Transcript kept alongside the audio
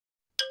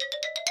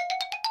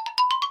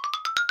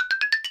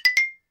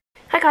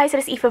guys, it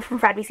is Aoife from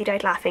Fred VC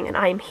Died Laughing, and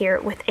I am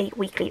here with a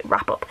weekly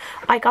wrap up.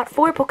 I got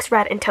 4 books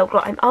read in total.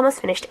 I'm almost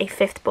finished a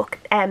 5th book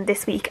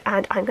this week,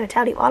 and I'm going to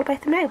tell you all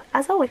about them now,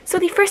 as always. So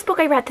the first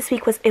book I read this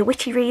week was a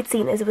witchy read,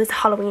 seeing as it was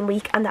Halloween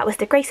week, and that was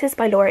The Graces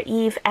by Laure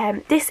Eve.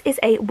 This is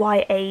a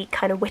YA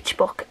kind of witch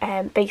book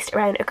based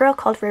around a girl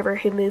called River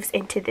who moves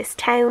into this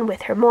town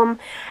with her mum,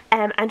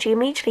 and she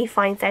immediately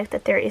finds out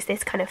that there is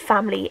this kind of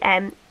family,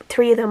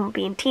 3 of them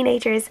being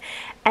teenagers,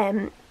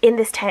 in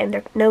this town.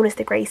 They're known as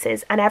the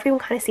Graces, and everyone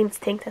kind of seems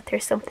to think that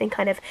there's something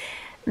kind of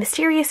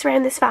mysterious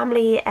around this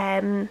family.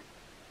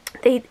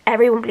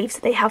 Everyone believes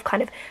that they have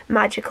kind of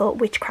magical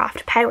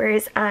witchcraft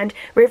powers, and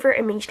River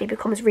immediately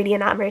becomes really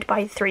enamoured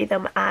by the 3 of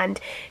them, and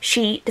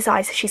she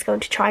decides that she's going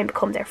to try and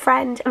become their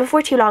friend. And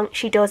before too long,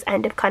 she does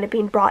end up kind of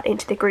being brought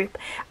into the group,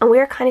 and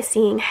we're kind of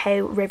seeing how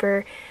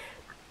River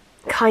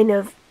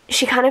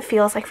she kind of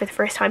feels like for the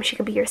first time she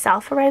can be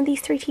herself around these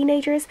 3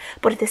 teenagers,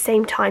 but at the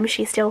same time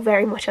she's still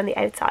very much on the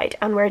outside,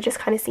 and we're just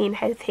kind of seeing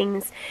how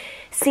things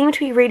seem to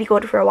be really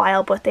good for a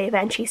while, but they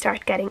eventually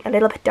start getting a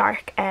little bit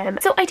dark.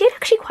 So I did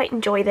actually quite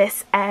enjoy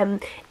this.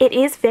 It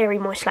is very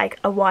much like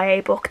a YA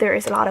book. There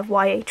is a lot of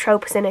YA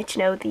tropes in it, you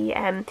know,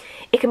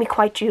 it can be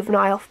quite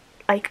juvenile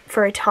like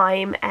for a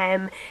time.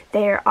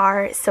 There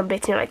are some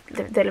bits, you know,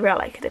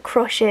 like the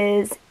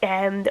crushes,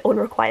 the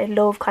unrequited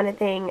love kind of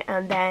thing,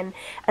 and then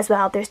as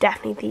well there's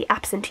definitely the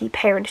absentee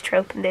parent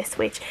trope in this,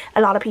 which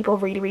a lot of people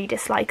really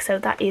dislike, so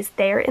that is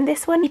there in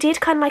this one. I did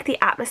kind of like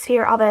the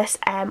atmosphere of it.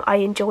 I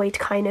enjoyed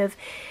kind of,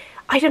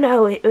 I don't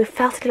know, it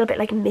felt a little bit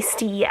like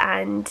misty,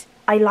 and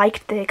I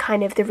liked the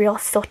kind of the real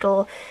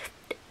subtle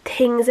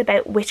things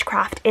about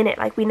witchcraft in it.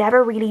 Like, we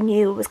never really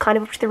knew. It was kind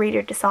of up to the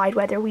reader to decide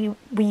whether we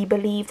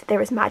believed that there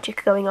was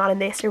magic going on in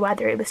this, or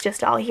whether it was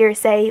just all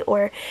hearsay,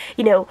 or,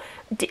 you know,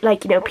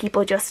 like, you know,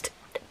 people just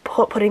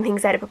putting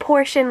things out of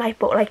proportion. Like,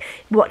 but like,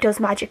 what does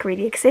magic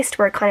really exist?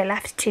 We're kind of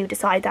left to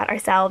decide that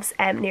ourselves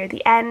near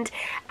the end,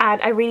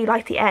 and I really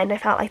liked the end. I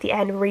felt like the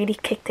end really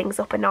kicked things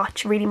up a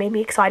notch, really made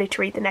me excited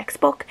to read the next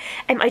book.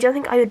 I don't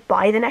think I would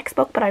buy the next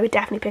book, but I would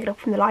definitely pick it up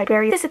from the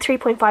library. This is a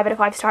 3.5 out of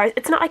 5 stars.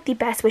 It's not like the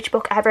best witch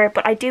book ever,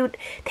 but I do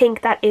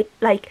think that it,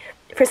 like,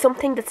 for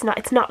something that's not,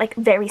 it's not like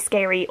very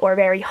scary or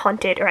very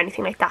haunted or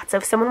anything like that. So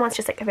if someone wants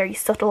just like a very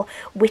subtle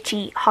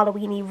witchy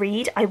Halloweeny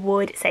read, I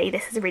would say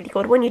this is a really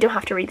good one. You don't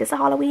have to read this at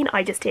Halloween.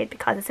 I just did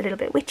because it's a little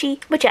bit witchy.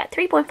 But yeah,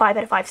 3.5 out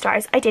of 5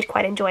 stars. I did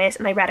quite enjoy it,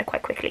 and I read it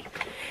quite quickly.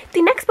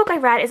 The next book I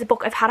read is a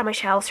book I've had on my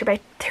shelves for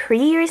about 3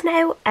 years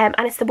now, and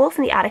it's The Wolf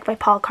in the Attic by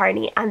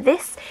Kearney, and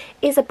this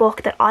is a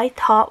book that I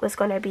thought was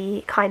going to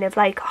be kind of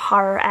like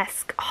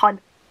horror-esque,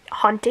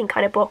 haunting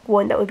kind of book,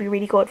 one that would be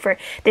really good for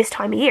this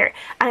time of year,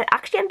 and it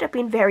actually ended up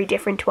being very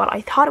different to what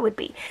I thought it would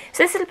be.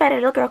 So this is about a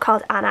little girl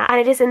called Anna, and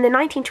it is in the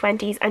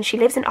 1920s, and she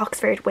lives in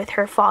Oxford with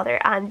her father,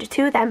 and the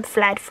 2 of them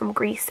fled from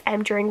Greece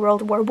during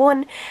World War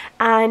I,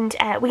 and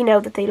we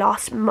know that they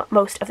lost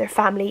most of their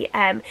family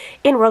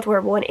in World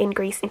War I in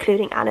Greece,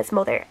 including Anna's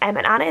mother, and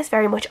Anna is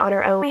very much on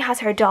her own. She has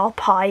her doll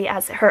Pie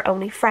as her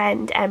only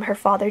friend. Her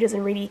father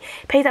doesn't really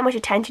pay that much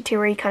attention to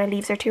her. He kind of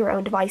leaves her to her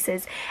own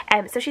devices,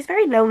 so she's a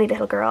very lonely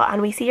little girl,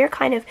 and we see her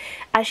kind of,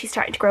 as she's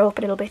starting to grow up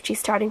a little bit, she's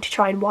starting to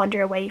try and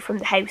wander away from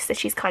the house that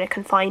she's kind of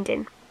confined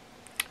in,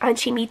 and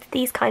she meets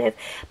these kind of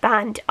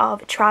band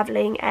of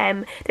travelling,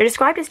 they're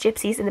described as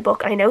gypsies in the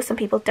book, and I know some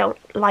people don't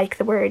like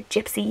the word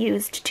gypsy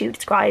used to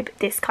describe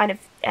this kind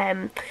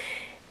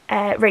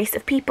of race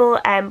of people,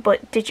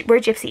 but the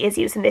word gypsy is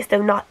used in this,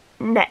 though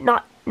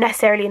not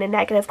necessarily in a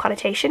negative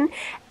connotation,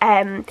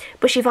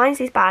 but she finds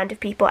these band of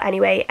people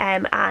anyway,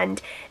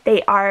 and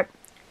they are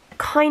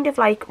kind of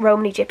like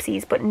Romany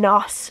gypsies, but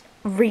not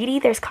really.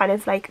 There's kind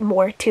of like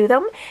more to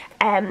them,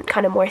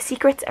 kind of more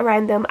secrets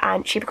around them,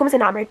 and she becomes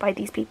enamoured by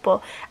these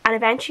people, and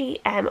eventually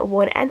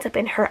one ends up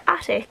in her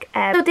attic.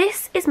 So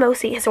this is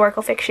mostly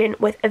historical fiction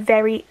with a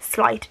very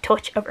slight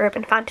touch of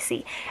urban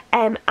fantasy,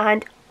 and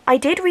I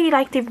did really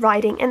like the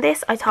writing in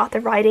this. I thought the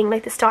writing,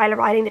 like the style of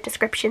writing, the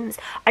descriptions,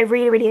 I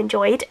really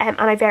enjoyed, and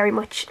I very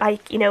much,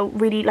 like, you know,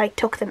 really like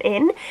took them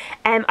in.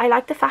 I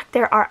like the fact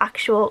there are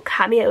actual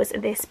cameos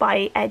in this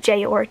by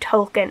J.R.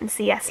 Tolkien and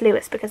C.S.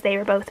 Lewis, because they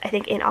were both, I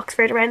think, in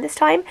Oxford around this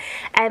time,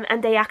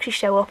 and they actually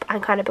show up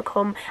and kind of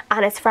become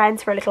Anna's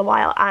friends for a little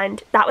while,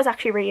 and that was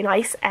actually really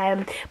nice.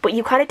 But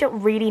you kind of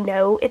don't really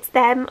know it's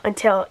them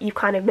until you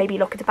kind of maybe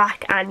look at the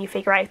back and you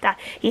figure out that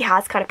he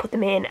has kind of put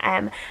them in,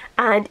 and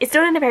it's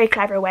done in a very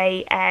clever way.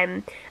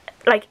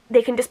 Like,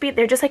 they can just be,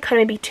 they're just like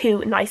kind of maybe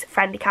 2 nice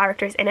friendly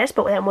characters in it,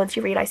 but then once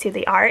you realise who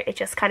they are, it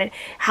just kind of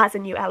has a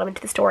new element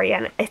to the story,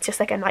 and it's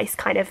just like a nice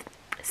kind of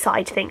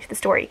side thing to the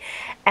story.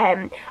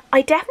 I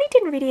definitely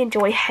didn't really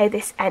enjoy how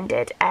this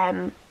ended.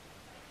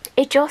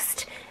 It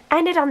just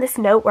ended on this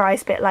note where I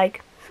was a bit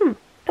like,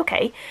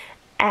 okay.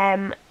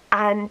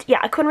 and yeah,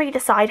 I couldn't really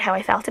decide how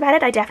I felt about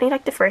it. I definitely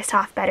liked the first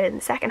half better than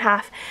the second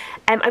half.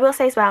 I will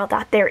say as well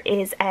that there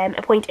is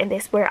a point in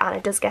this where Anna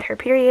does get her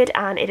period,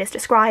 and it is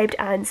described,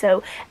 and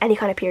so any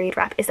kind of period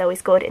rep is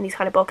always good in these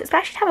kind of books,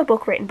 especially to have a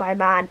book written by a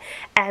man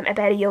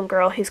about a young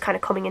girl who's kind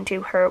of coming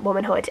into her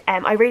womanhood.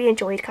 I really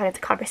enjoyed kind of the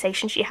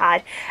conversation she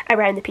had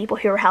around the people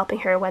who were helping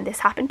her when this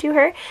happened to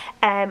her,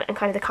 and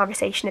kind of the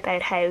conversation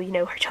about how, you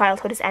know, her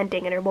childhood is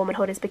ending and her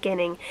womanhood is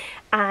beginning,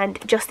 and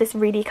just this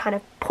really kind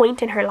of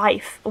point in her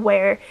life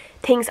where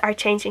things are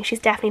changing. She's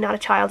definitely not a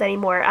child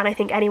anymore, and I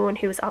think anyone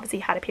who's obviously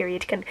had a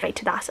period can relate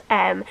to that.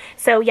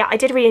 So yeah, I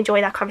did really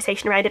enjoy that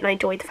conversation around it, and I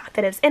enjoyed the fact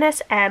that it was in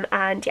it,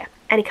 and yeah,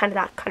 any kind of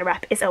that kind of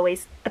rep is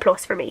always a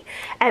plus for me.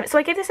 So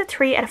I gave this a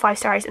 3 out of 5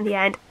 stars in the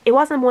end. It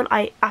wasn't one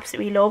I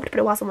absolutely loved, but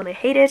it wasn't one I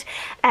hated,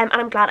 and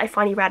I'm glad I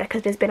finally read it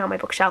because it has been on my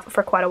bookshelf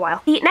for quite a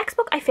while. The next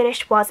book I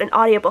finished was an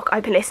audiobook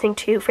I've been listening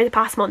to for the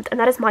past month, and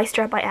that is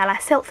Maestra by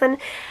LS Hilton.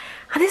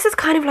 And this is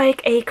kind of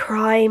like a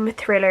crime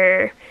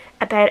thriller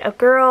about a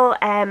girl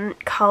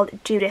called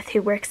Judith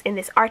who works in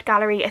this art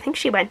gallery. I think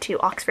she went to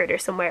Oxford or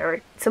somewhere,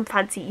 or some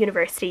fancy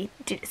university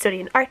to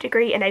study an art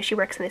degree, and now she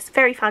works in this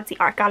very fancy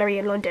art gallery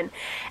in London.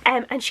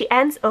 And she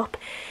ends up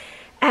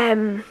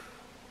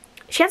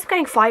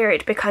getting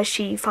fired because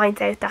she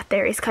finds out that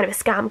there is kind of a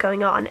scam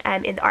going on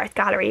in the art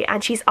gallery,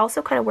 and she's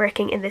also kind of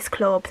working in this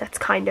club that's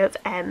kind of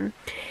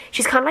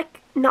she's kind of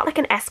like, not like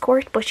an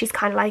escort, but she's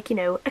kind of like, you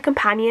know, a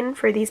companion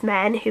for these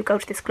men who go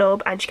to this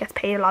club, and she gets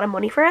paid a lot of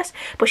money for it,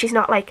 but she's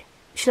not like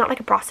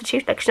a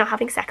prostitute, like she's not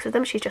having sex with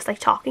them, she's just like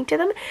talking to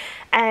them.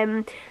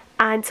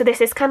 And so there's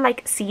this kind of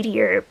like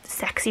seedier,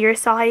 sexier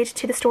side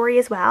to the story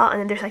as well, and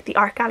then there's like the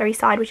art gallery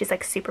side, which is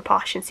like super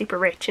posh and super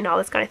rich and all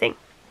this kind of thing.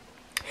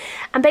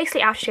 And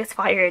basically after she gets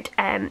fired,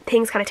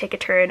 things kind of take a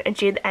turn, and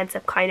Judith ends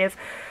up kind of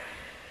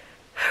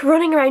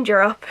running around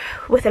Europe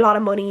with a lot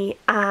of money,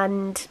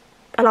 and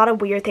a lot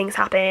of weird things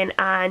happen,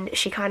 and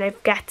she kind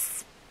of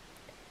gets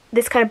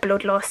this kind of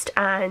bloodlust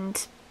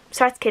and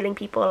starts killing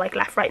people like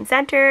left, right and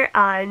centre,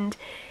 and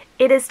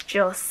it is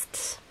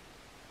just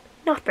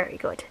not very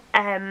good.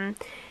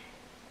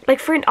 Like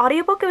for an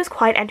audiobook it was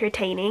quite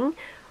entertaining,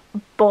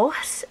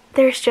 but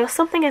there's just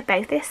something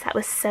about this that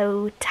was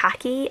so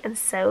tacky and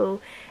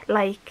so,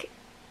 like,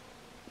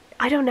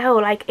 I don't know,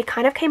 like it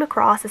kind of came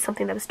across as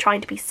something that was trying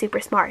to be super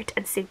smart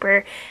and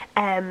super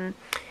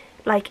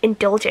like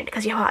indulgent,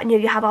 because you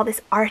have all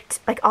this art,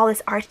 like all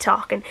this art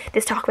talk, and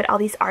this talk about all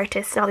these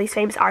artists and all these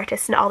famous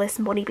artists and all this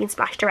money being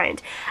splashed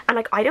around, and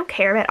like I don't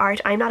care about art,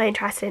 I'm not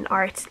interested in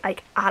art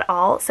like at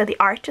all, so the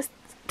art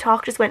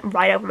talk just went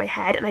right over my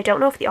head, and I don't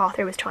know if the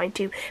author was trying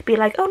to be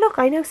like, oh look,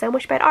 I know so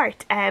much about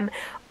art,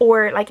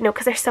 or like, you know,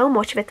 because there's so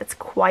much of it that's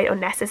quite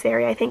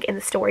unnecessary, I think, in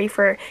the story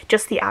for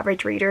just the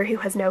average reader who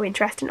has no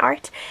interest in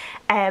art.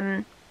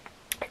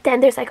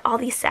 Then there's like all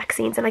these sex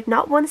scenes, and like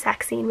not one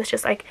sex scene was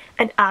just like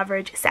an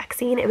average sex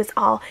scene, it was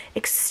all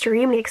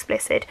extremely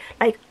explicit,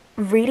 like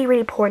really,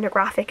 really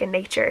pornographic in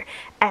nature,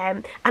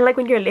 and like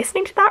when you're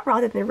listening to that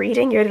rather than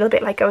reading, you're a little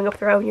bit like going up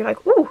the road and you're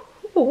like, ooh,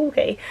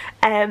 okay.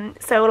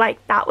 So like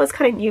that was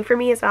kind of new for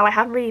me as well. I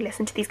haven't really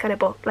listened to these kind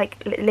of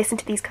listened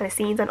to these kind of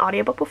scenes on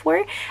audiobook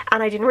before,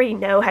 and I didn't really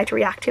know how to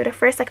react to it at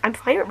first. Like I'm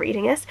fine with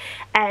reading it,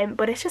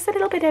 but it's just a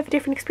little bit of a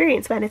different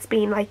experience when it's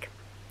being like,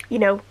 you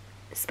know,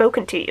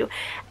 spoken to you.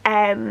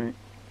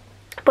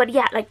 But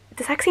yeah, like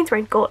the sex scenes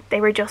weren't good.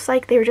 They were just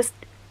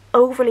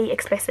overly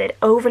explicit,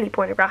 overly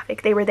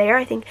pornographic. They were there,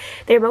 I think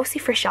they were mostly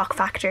for shock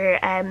factor.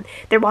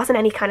 There wasn't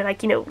any kind of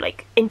like, you know,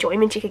 like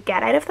enjoyment you could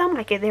get out of them.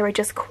 Like they were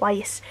just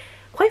quite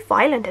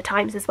violent at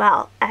times as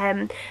well.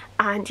 And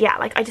yeah,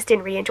 like I just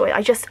didn't really enjoy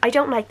it. I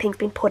don't like things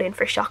being put in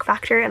for shock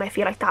factor, and I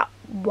feel like that's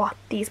what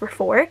these were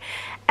for.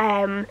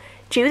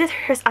 Judith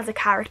as a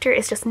character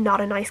is just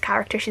not a nice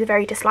character. She's a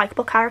very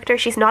dislikable character.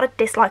 She's not a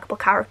dislikable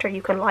character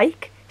you can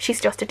like.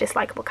 She's just a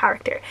dislikable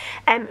character.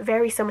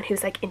 Very someone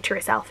who's like into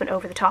herself and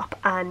over the top,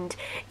 and,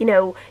 you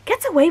know,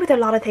 gets away with a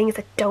lot of things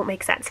that don't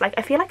make sense. Like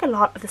I feel like a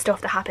lot of the stuff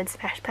that happens,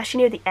 especially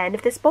near the end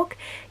of this book,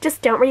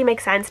 just don't really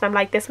make sense, and I'm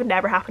like, this would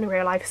never happen in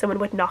real life. Someone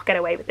would not get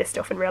away with this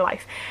stuff in real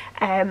life.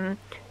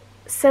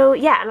 So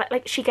yeah,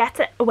 like she gets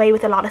away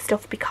with a lot of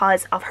stuff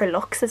because of her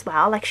looks as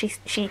well. Like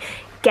she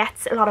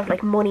gets a lot of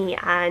like money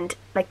and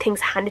like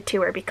things handed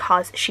to her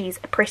because she's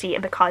pretty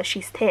and because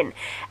she's thin.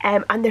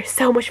 And there's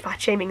so much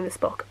fat shaming in this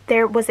book.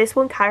 There was this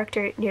one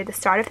character near the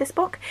start of this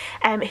book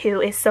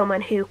who is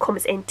someone who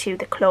comes into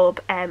the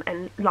club,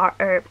 and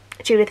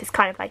Judith is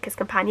kind of like his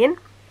companion,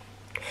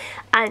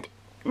 and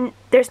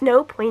there's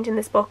no point in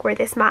this book where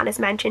this man is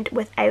mentioned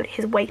without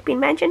his weight being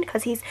mentioned,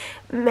 because he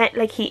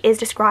is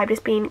described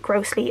as being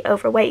grossly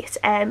overweight,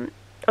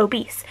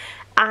 obese,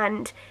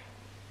 and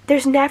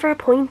there's never a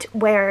point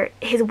where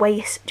his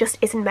weight just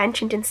isn't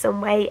mentioned in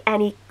some way,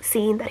 any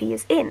scene that he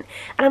is in.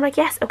 And I'm like,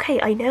 yes, okay,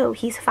 I know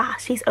he's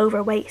fat, he's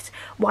overweight.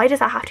 Why does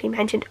that have to be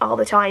mentioned all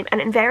the time?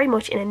 And very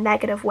much in a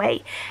negative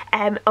way.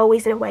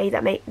 Always in a way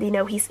that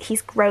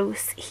he's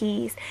gross,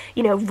 he's,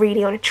 you know,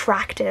 really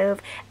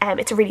unattractive.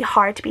 It's really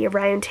hard to be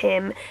around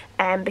him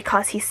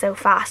because he's so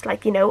fast,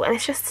 like, you know, and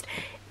it's just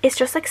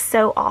like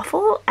so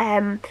awful.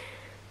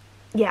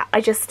 yeah,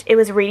 it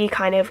was really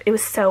kind of, it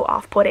was so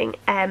off-putting.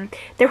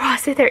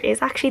 There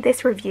is actually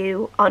this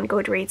review on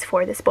Goodreads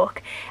for this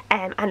book,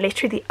 and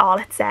literally all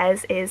it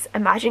says is,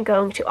 imagine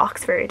going to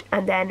Oxford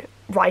and then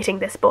writing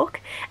this book.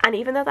 And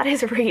even though that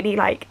is really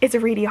like, it's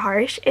really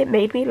harsh, it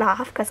made me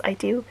laugh because I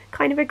do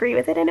kind of agree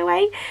with it in a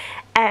way.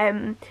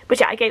 But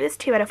yeah, I gave this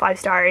 2 out of 5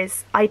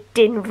 stars. I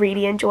didn't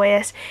really enjoy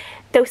it.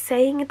 Though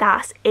saying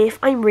that, if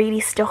I'm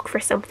really stuck for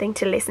something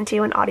to listen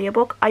to an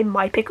audiobook, I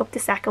might pick up the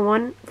second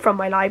one from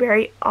my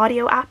library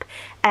audio app,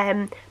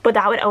 but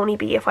that would only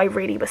be if I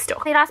really was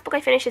stuck. The last book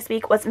I finished this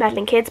week was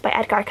Meddling Kids by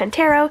Edgar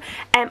Cantero.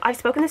 I've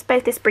spoken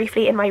about this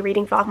briefly in my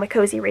reading vlog, my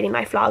cozy reading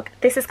life vlog.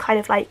 This is kind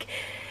of like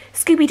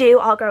Scooby-Doo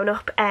all grown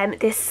up, about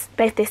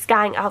this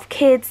gang of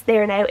kids.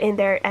 They're now in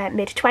their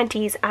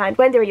mid-20s, and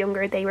when they were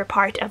younger they were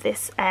part of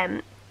this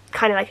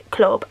kind of like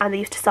club, and they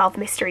used to solve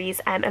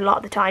mysteries, and a lot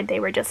of the time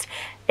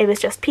it was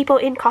just people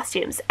in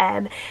costumes,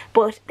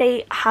 but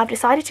they have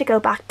decided to go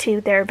back to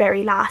their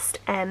very last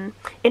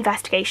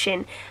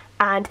investigation,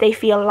 and they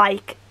feel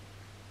like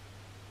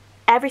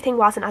everything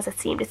wasn't as it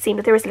seemed. It seemed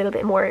that there was a little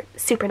bit more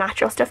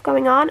supernatural stuff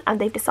going on,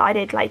 and they've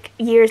decided like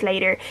years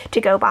later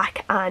to go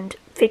back and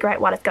figure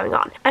out what is going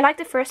on. I like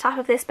the first half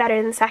of this better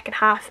than the second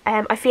half.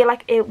 I feel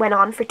like it went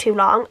on for too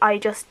long.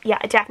 It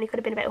definitely could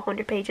have been about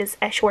 100 pages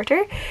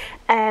shorter.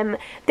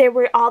 There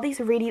were all these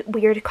really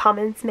weird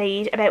comments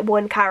made about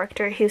one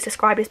character who's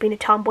described as being a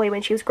tomboy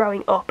when she was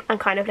growing up, and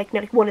kind of like, you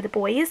know, like one of the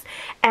boys,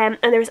 and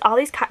there was all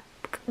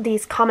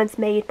these comments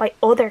made by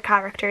other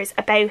characters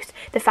about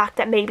the fact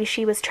that maybe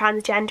she was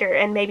transgender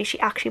and maybe she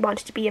actually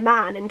wanted to be a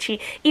man, and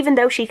even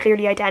though she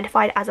clearly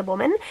identified as a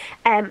woman,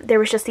 there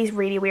was just these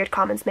really weird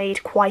comments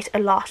made quite a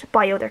lot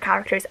by other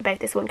characters about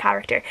this one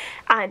character,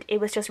 and it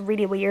was just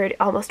really weird,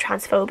 almost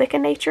transphobic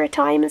in nature at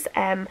times.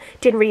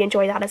 Didn't really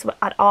enjoy that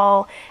at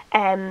all.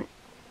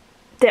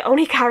 The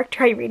only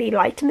character I really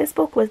liked in this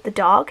book was the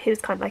dog,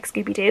 who's kind of like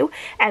Scooby-Doo.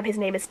 His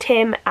name is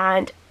Tim,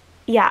 and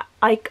yeah,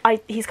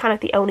 he's kind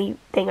of the only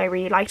thing I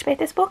really liked about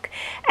this book.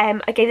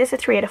 I gave this a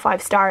 3 out of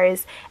 5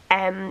 stars.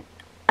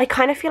 I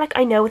kind of feel like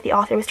I know what the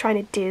author was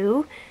trying to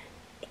do.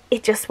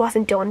 It just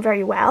wasn't done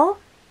very well.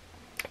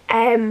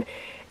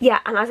 Yeah,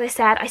 and as I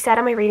said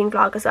on my reading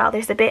vlog as well,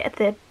 there's a bit at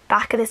the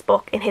back of this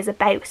book in his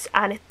about,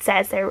 and it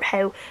says there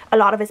how a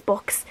lot of his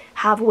books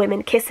have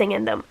women kissing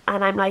in them,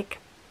 and I'm like,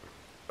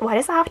 why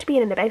does that have to be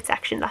in an about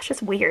section? That's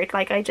just weird.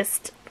 Like, I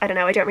don't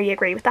know, I don't really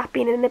agree with that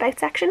being in an about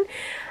section.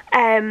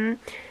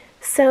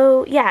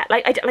 So yeah,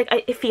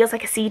 it feels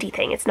like a seedy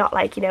thing. It's not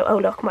like, you know, oh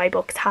look, my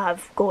books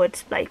have good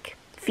like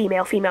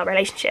female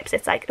relationships.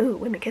 It's like, ooh,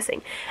 women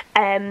kissing.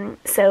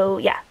 So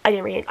yeah, I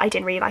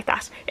didn't really like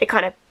that. It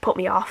kind of put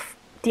me off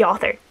the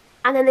author.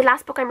 And then the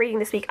last book I'm reading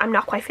this week, I'm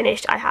not quite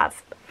finished. I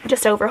have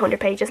just over 100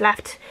 pages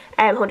left,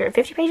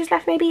 150 pages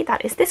left maybe.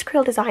 That is This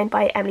Cruel Design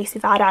by Emily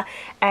Suvada,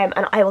 and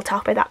I will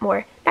talk about that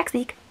more next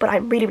week. But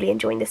I'm really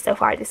enjoying this so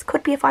far. This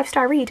could be a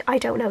 5-star read, I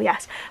don't know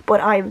yet,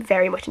 but I'm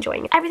very much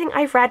enjoying it. Everything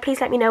I've read,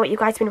 please let me know what you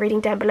guys have been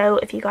reading down below.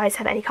 If you guys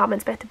have any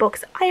comments about the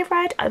books I have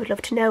read, I would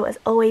love to know as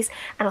always,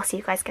 and I'll see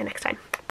you guys again next time.